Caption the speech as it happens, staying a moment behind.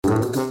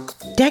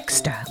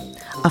Dexter,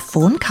 a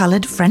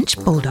fawn-coloured French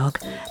bulldog,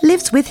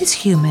 lives with his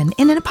human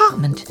in an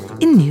apartment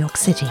in New York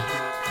City.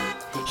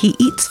 He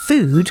eats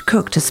food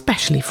cooked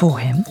especially for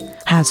him,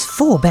 has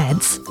 4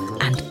 beds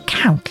and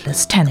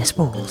countless tennis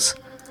balls.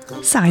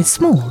 Size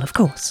small, of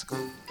course.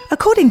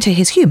 According to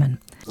his human,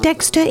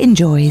 Dexter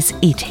enjoys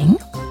eating,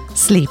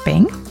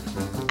 sleeping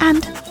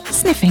and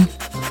sniffing.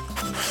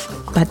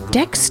 But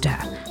Dexter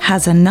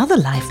has another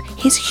life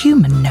his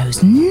human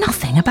knows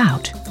nothing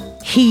about.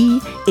 He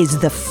is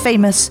the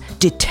famous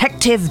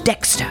Detective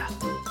Dexter.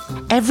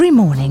 Every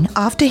morning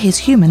after his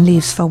human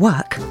leaves for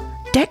work,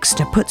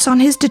 Dexter puts on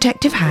his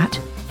detective hat,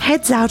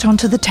 heads out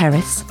onto the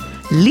terrace,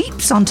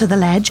 leaps onto the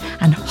ledge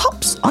and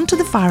hops onto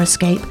the fire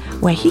escape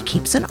where he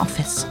keeps an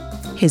office.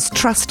 His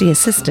trusty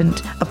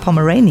assistant, a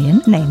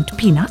Pomeranian named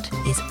Peanut,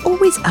 is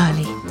always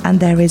early, and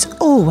there is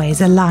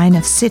always a line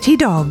of city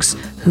dogs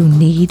who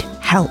need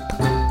help.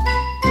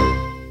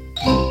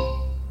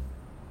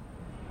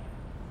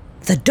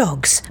 The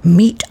dogs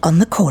meet on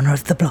the corner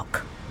of the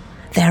block.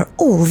 They're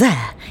all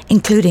there,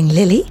 including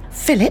Lily,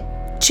 Philip,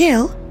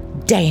 Jill,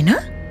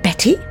 Dana,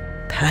 Betty,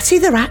 Percy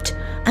the rat,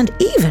 and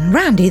even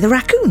Randy the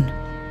raccoon.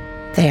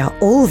 They are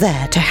all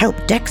there to help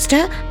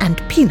Dexter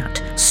and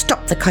Peanut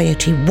stop the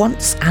coyote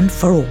once and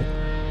for all.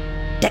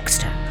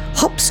 Dexter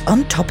hops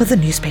on top of the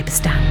newspaper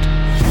stand.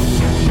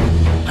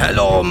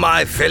 Hello,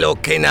 my fellow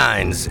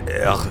canines,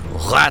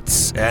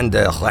 rats and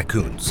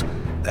raccoons.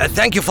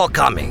 Thank you for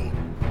coming.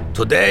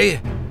 Today,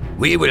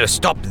 we will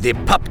stop the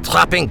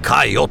pup-trapping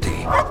coyote.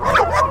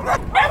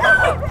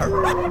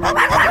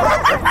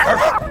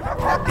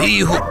 He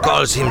who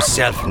calls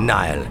himself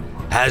Niall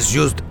has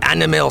used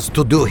animals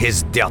to do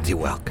his dirty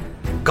work,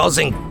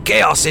 causing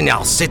chaos in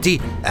our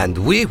city, and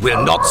we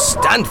will not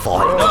stand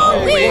for it.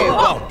 No, we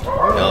won't.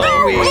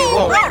 No, we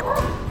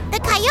won't. The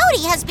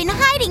coyote has been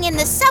hiding in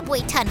the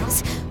subway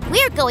tunnels.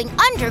 We're going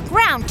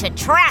underground to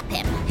trap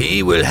him.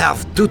 He will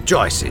have 2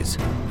 choices.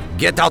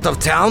 Get out of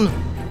town,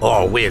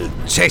 or we'll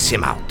chase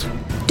him out.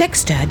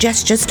 Dexter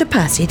gestures to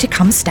Percy to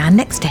come stand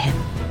next to him.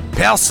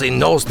 Percy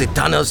knows the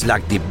tunnels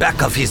like the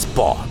back of his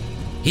paw.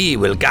 He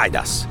will guide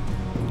us.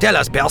 Tell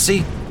us, Percy,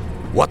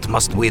 what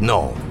must we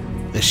know?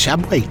 The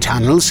subway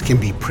tunnels can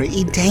be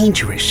pretty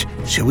dangerous,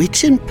 so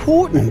it's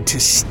important to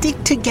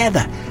stick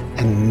together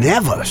and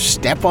never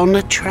step on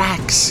the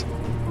tracks.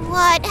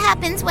 What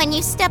happens when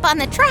you step on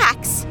the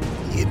tracks?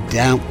 You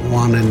don't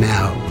want to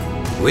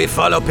know. We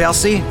follow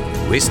Percy,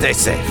 we stay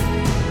safe.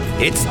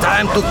 It's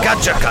time to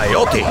catch a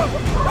coyote.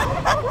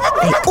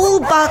 They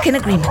all bark in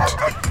agreement.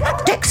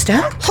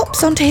 Dexter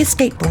hops onto his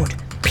skateboard.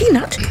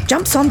 Peanut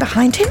jumps on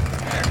behind him,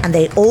 and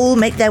they all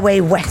make their way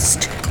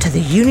west to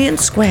the Union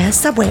Square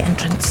subway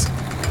entrance.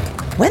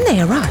 When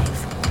they arrive,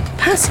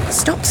 Percy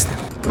stops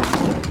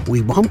them.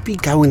 We won't be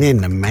going in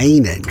the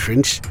main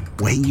entrance.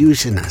 We're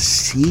using a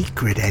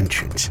secret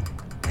entrance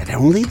that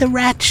only the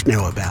rats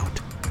know about.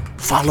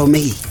 Follow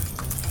me.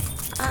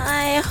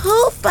 I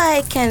hope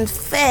I can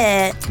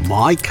fit.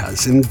 My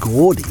cousin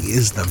Gordy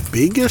is the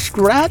biggest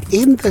rat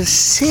in the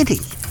city,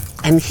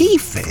 and he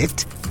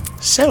fit,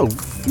 so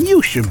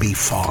you should be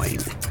fine.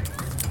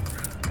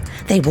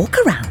 They walk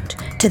around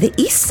to the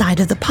east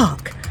side of the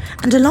park,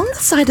 and along the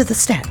side of the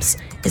steps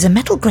is a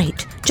metal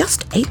grate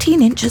just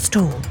 18 inches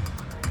tall.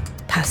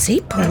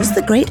 Percy pulls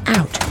the grate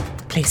out,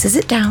 places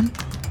it down,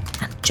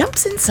 and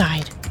jumps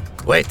inside.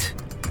 Wait,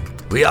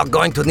 we are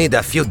going to need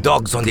a few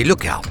dogs on the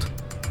lookout.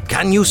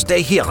 Can you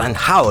stay here and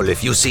howl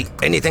if you see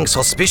anything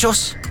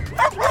suspicious?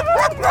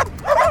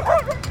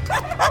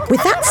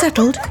 With that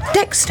settled,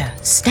 Dexter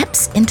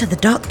steps into the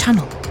dark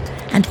tunnel,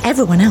 and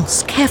everyone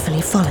else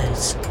carefully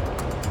follows.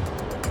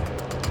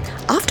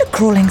 After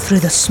crawling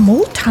through the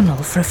small tunnel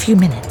for a few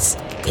minutes,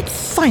 it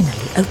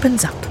finally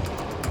opens up,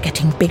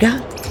 getting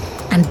bigger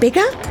and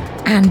bigger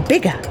and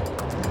bigger,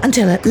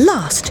 until at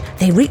last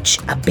they reach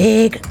a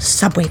big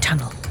subway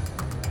tunnel.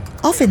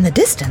 Off in the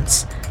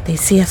distance, they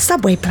see a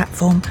subway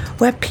platform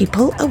where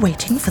people are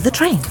waiting for the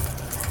train.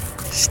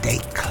 Stay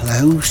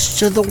close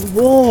to the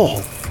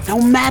wall,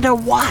 no matter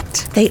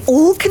what. They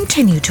all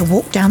continue to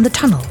walk down the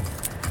tunnel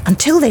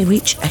until they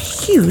reach a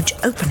huge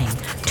opening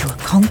to a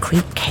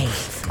concrete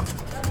cave.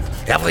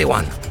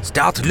 Everyone,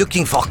 start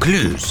looking for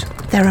clues.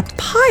 There are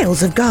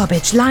piles of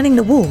garbage lining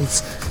the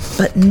walls,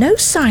 but no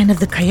sign of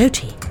the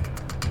coyote.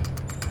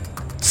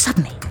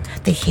 Suddenly,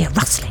 they hear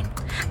rustling,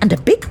 and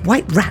a big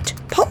white rat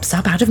pops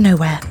up out of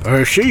nowhere.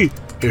 Percy,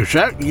 is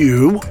that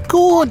you?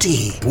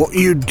 Gordy, what are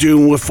you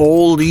doing with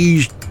all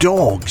these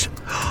dogs?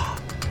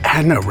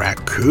 And a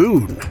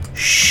raccoon.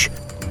 Shh,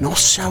 not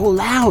so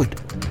loud.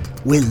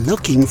 We're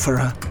looking for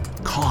a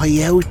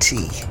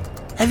coyote.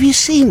 Have you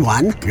seen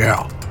one?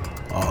 Yeah.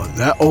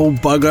 That old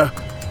bugger,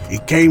 he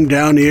came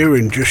down here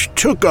and just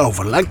took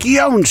over like he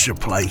owns the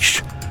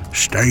place.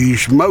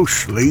 Stays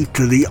mostly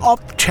to the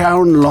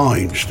uptown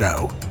lines,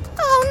 though.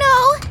 Oh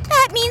no,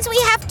 that means we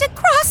have to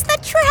cross the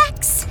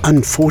tracks.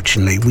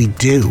 Unfortunately, we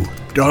do.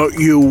 Don't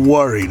you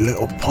worry,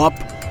 little pup.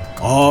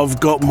 I've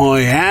got my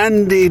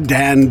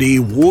handy-dandy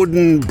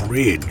wooden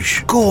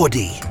bridge.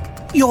 Gordy,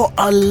 you're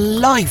a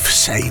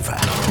lifesaver.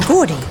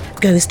 Gordy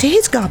goes to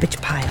his garbage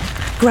pile,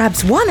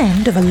 grabs one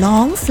end of a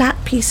long, flat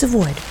piece of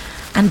wood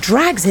and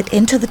drags it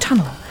into the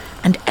tunnel,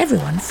 and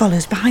everyone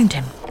follows behind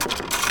him.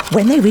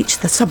 When they reach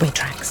the subway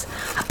tracks,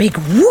 a big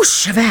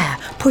whoosh of air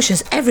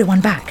pushes everyone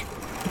back,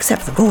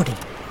 except for Gordy.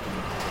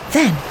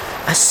 Then,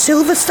 a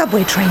silver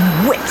subway train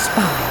whips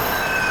by.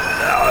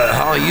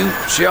 Are you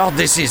sure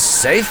this is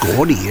safe?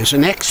 Gordy is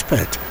an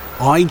expert.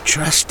 I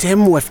trust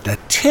him with the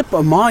tip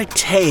of my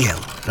tail.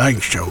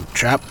 Thanks, old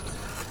chap.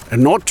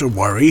 And not to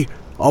worry,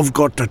 I've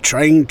got the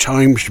train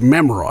times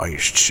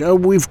memorized, so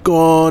we've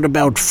got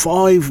about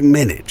 5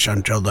 minutes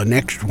until the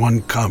next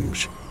one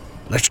comes.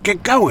 Let's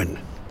get going.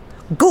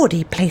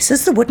 Gordy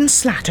places the wooden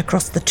slat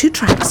across the 2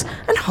 tracks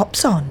and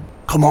hops on.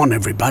 Come on,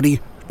 everybody.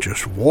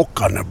 Just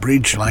walk on a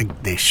bridge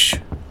like this.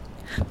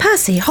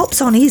 Percy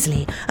hops on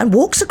easily and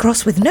walks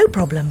across with no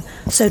problem,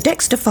 so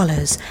Dexter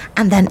follows,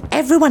 and then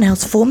everyone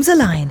else forms a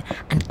line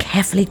and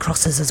carefully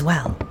crosses as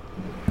well.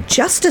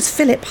 Just as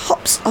Philip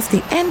hops off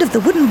the end of the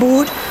wooden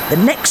board, the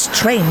next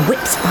train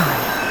whips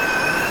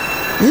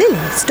by.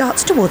 Lily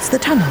starts towards the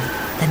tunnel,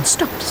 then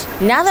stops.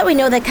 Now that we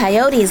know that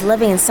Coyote is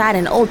living inside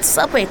an old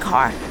subway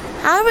car,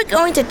 how are we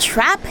going to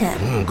trap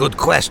him? Good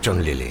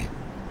question, Lily.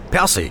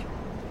 Percy,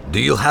 do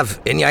you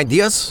have any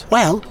ideas?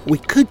 Well, we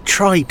could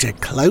try to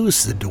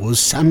close the doors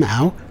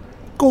somehow.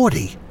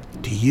 Gordy,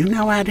 do you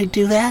know how to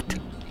do that?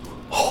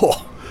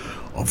 Oh,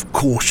 of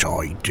course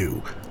I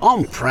do.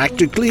 I'm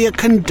practically a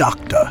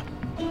conductor.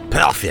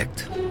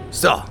 Perfect.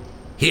 So,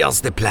 here's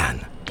the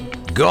plan.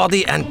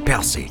 Gordy and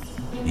Percy,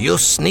 you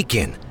sneak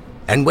in,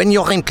 and when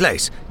you're in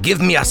place,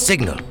 give me a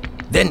signal.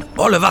 Then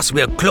all of us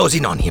will close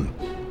in on him.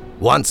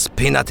 Once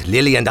Peanut,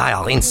 Lily, and I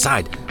are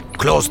inside,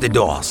 close the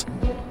doors,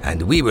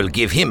 and we will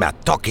give him a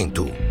talking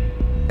to.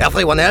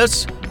 Everyone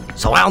else,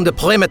 surround the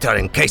perimeter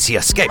in case he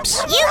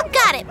escapes. You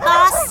got it,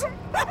 boss.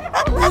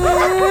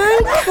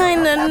 I'm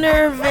kinda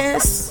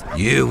nervous.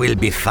 You will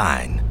be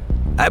fine.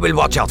 I will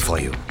watch out for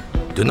you.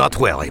 Do not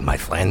worry, my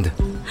friend.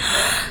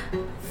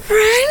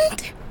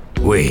 Friend?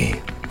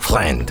 Oui,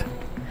 friend.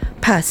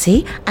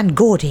 Percy and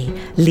Gordy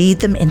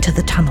lead them into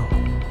the tunnel.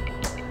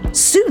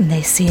 Soon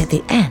they see at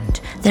the end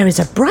there is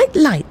a bright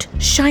light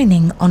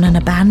shining on an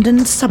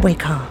abandoned subway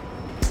car.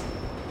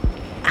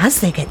 As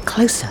they get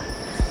closer,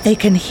 they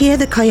can hear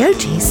the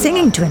Coyote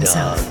singing to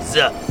himself.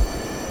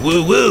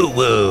 Woo woo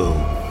woo.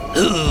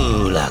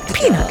 Hula.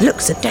 Peanut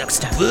looks at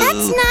Dexter.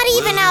 That's not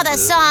even how the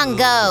song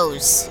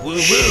goes. Woo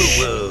woo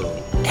woo.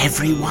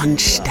 Everyone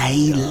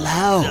stay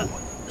low.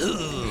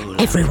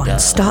 Everyone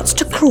starts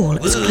to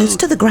crawl as close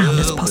to the ground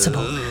as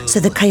possible so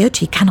the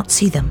Coyote cannot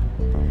see them.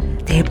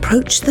 They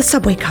approach the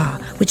subway car,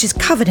 which is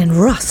covered in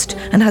rust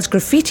and has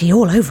graffiti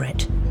all over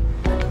it.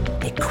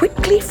 They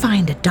quickly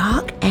find a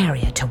dark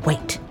area to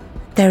wait.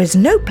 There is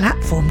no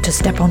platform to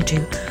step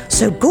onto,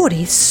 so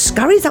Gordy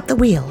scurries up the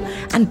wheel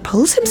and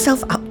pulls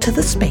himself up to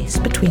the space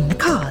between the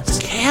cars.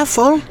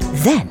 Careful.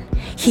 Then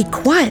he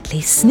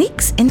quietly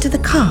sneaks into the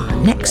car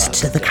next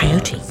to the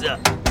Coyote.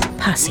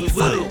 Percy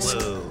follows.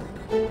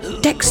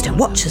 Dexter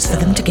watches for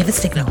them to give a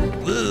signal.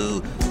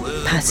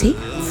 Percy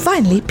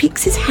finally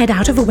peeks his head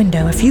out of a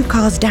window a few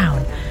cars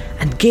down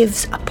and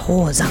gives a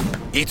paws up.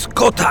 It's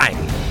go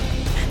time.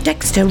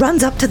 Dexter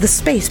runs up to the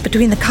space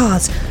between the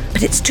cars,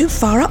 but it's too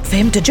far up for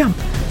him to jump,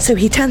 so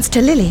he turns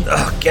to Lily.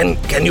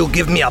 Can you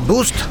give me a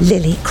boost?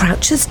 Lily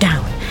crouches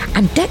down,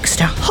 and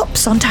Dexter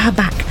hops onto her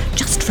back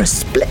just for a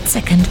split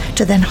second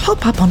to then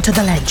hop up onto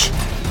the ledge.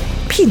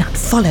 Peanut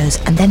follows,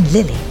 and then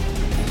Lily.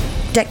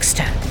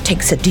 Dexter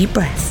takes a deep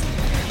breath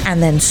and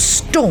then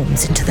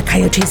storms into the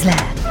Coyote's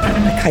lair.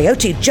 The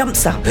Coyote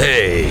jumps up.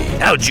 Hey,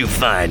 how'd you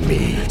find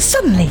me?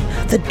 Suddenly,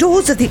 the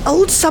doors of the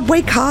old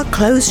subway car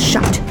close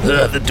shut.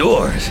 The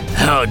doors?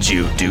 How'd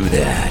you do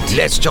that?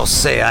 Let's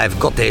just say I've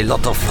got a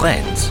lot of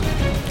friends.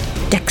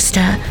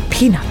 Dexter,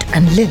 Peanut,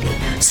 and Lily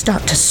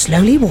start to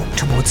slowly walk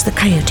towards the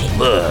Coyote.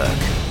 Look,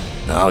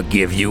 I'll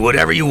give you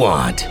whatever you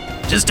want.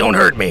 Just don't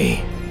hurt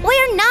me.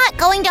 We're not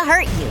going to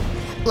hurt you.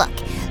 Look,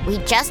 we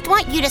just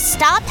want you to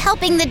stop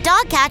helping the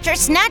dog catcher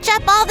snatch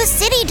up all the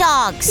city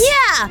dogs.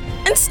 Yeah,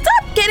 and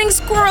stop getting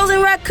squirrels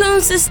and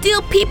raccoons to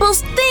steal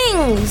people's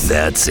things.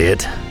 That's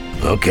it?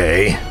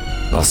 Okay,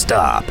 I'll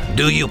stop.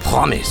 Do you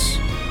promise?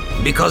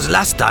 Because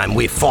last time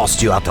we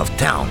forced you out of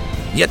town,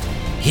 yet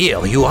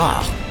here you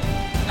are.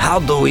 How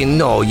do we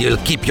know you'll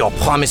keep your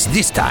promise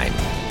this time?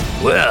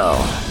 Well,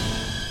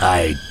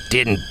 I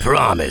didn't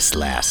promise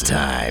last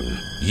time.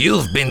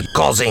 You've been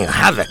causing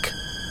havoc,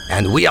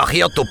 and we are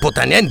here to put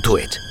an end to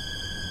it.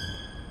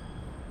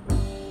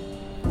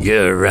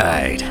 You're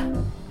right.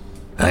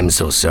 I'm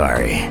so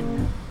sorry.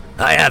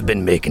 I have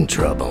been making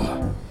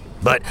trouble.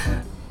 But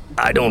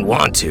I don't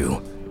want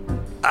to.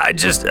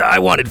 I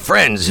wanted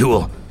friends who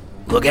will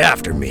look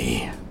after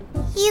me.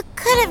 You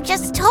could have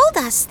just told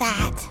us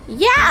that.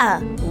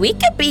 Yeah, we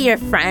could be your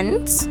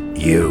friends.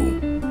 You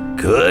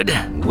could?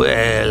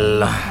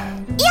 Well,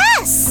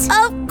 Yes!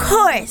 Of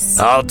course.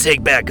 I'll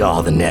take back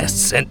all the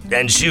nests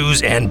and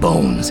shoes and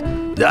bones.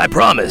 I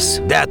promise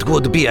that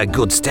would be a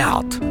good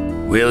start.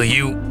 Will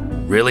you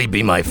really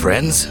be my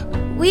friends?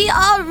 We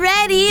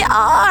already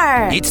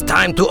are. It's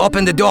time to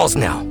open the doors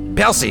now.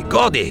 Percy,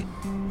 Gordy,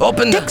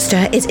 open the...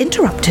 Dexter is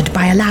interrupted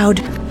by a loud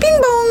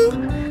bing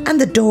bong,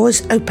 and the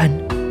doors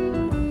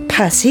open.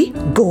 Percy,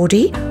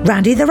 Gordy,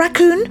 Randy the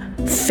raccoon,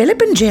 Philip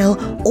and Jill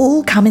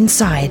all come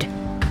inside.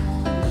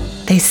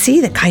 They see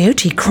the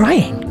coyote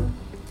crying.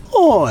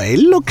 Oi,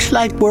 looks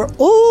like we're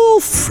all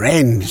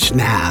friends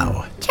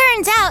now.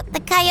 Turns out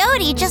the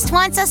coyote just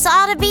wants us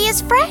all to be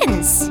his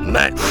friends.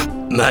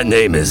 My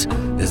name is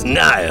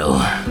Niall.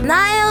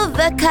 Niall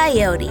the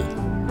coyote.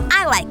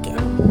 I like it.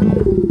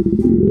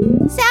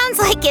 Sounds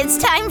like it's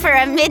time for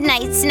a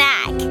midnight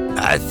snack.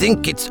 I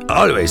think it's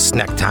always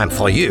snack time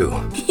for you.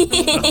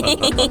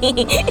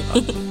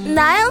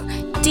 Niall,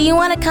 do you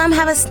want to come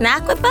have a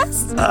snack with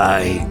us?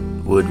 I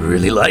would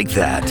really like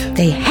that.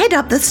 They head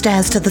up the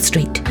stairs to the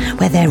street,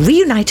 where they're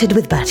reunited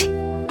with Bertie.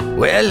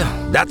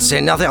 Well, that's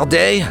another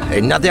day,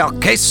 another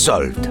case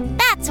solved.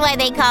 That's why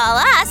they call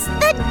us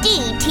the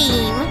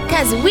D-Team.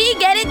 'Cause we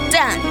get it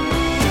done.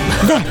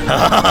 Then,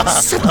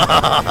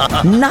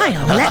 suddenly,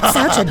 Niall lets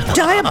out a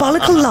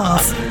diabolical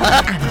laugh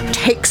and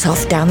takes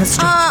off down the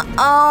street.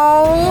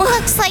 Uh-oh.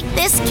 Looks like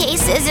this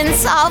case isn't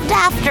solved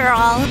after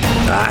all.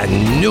 I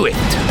knew it.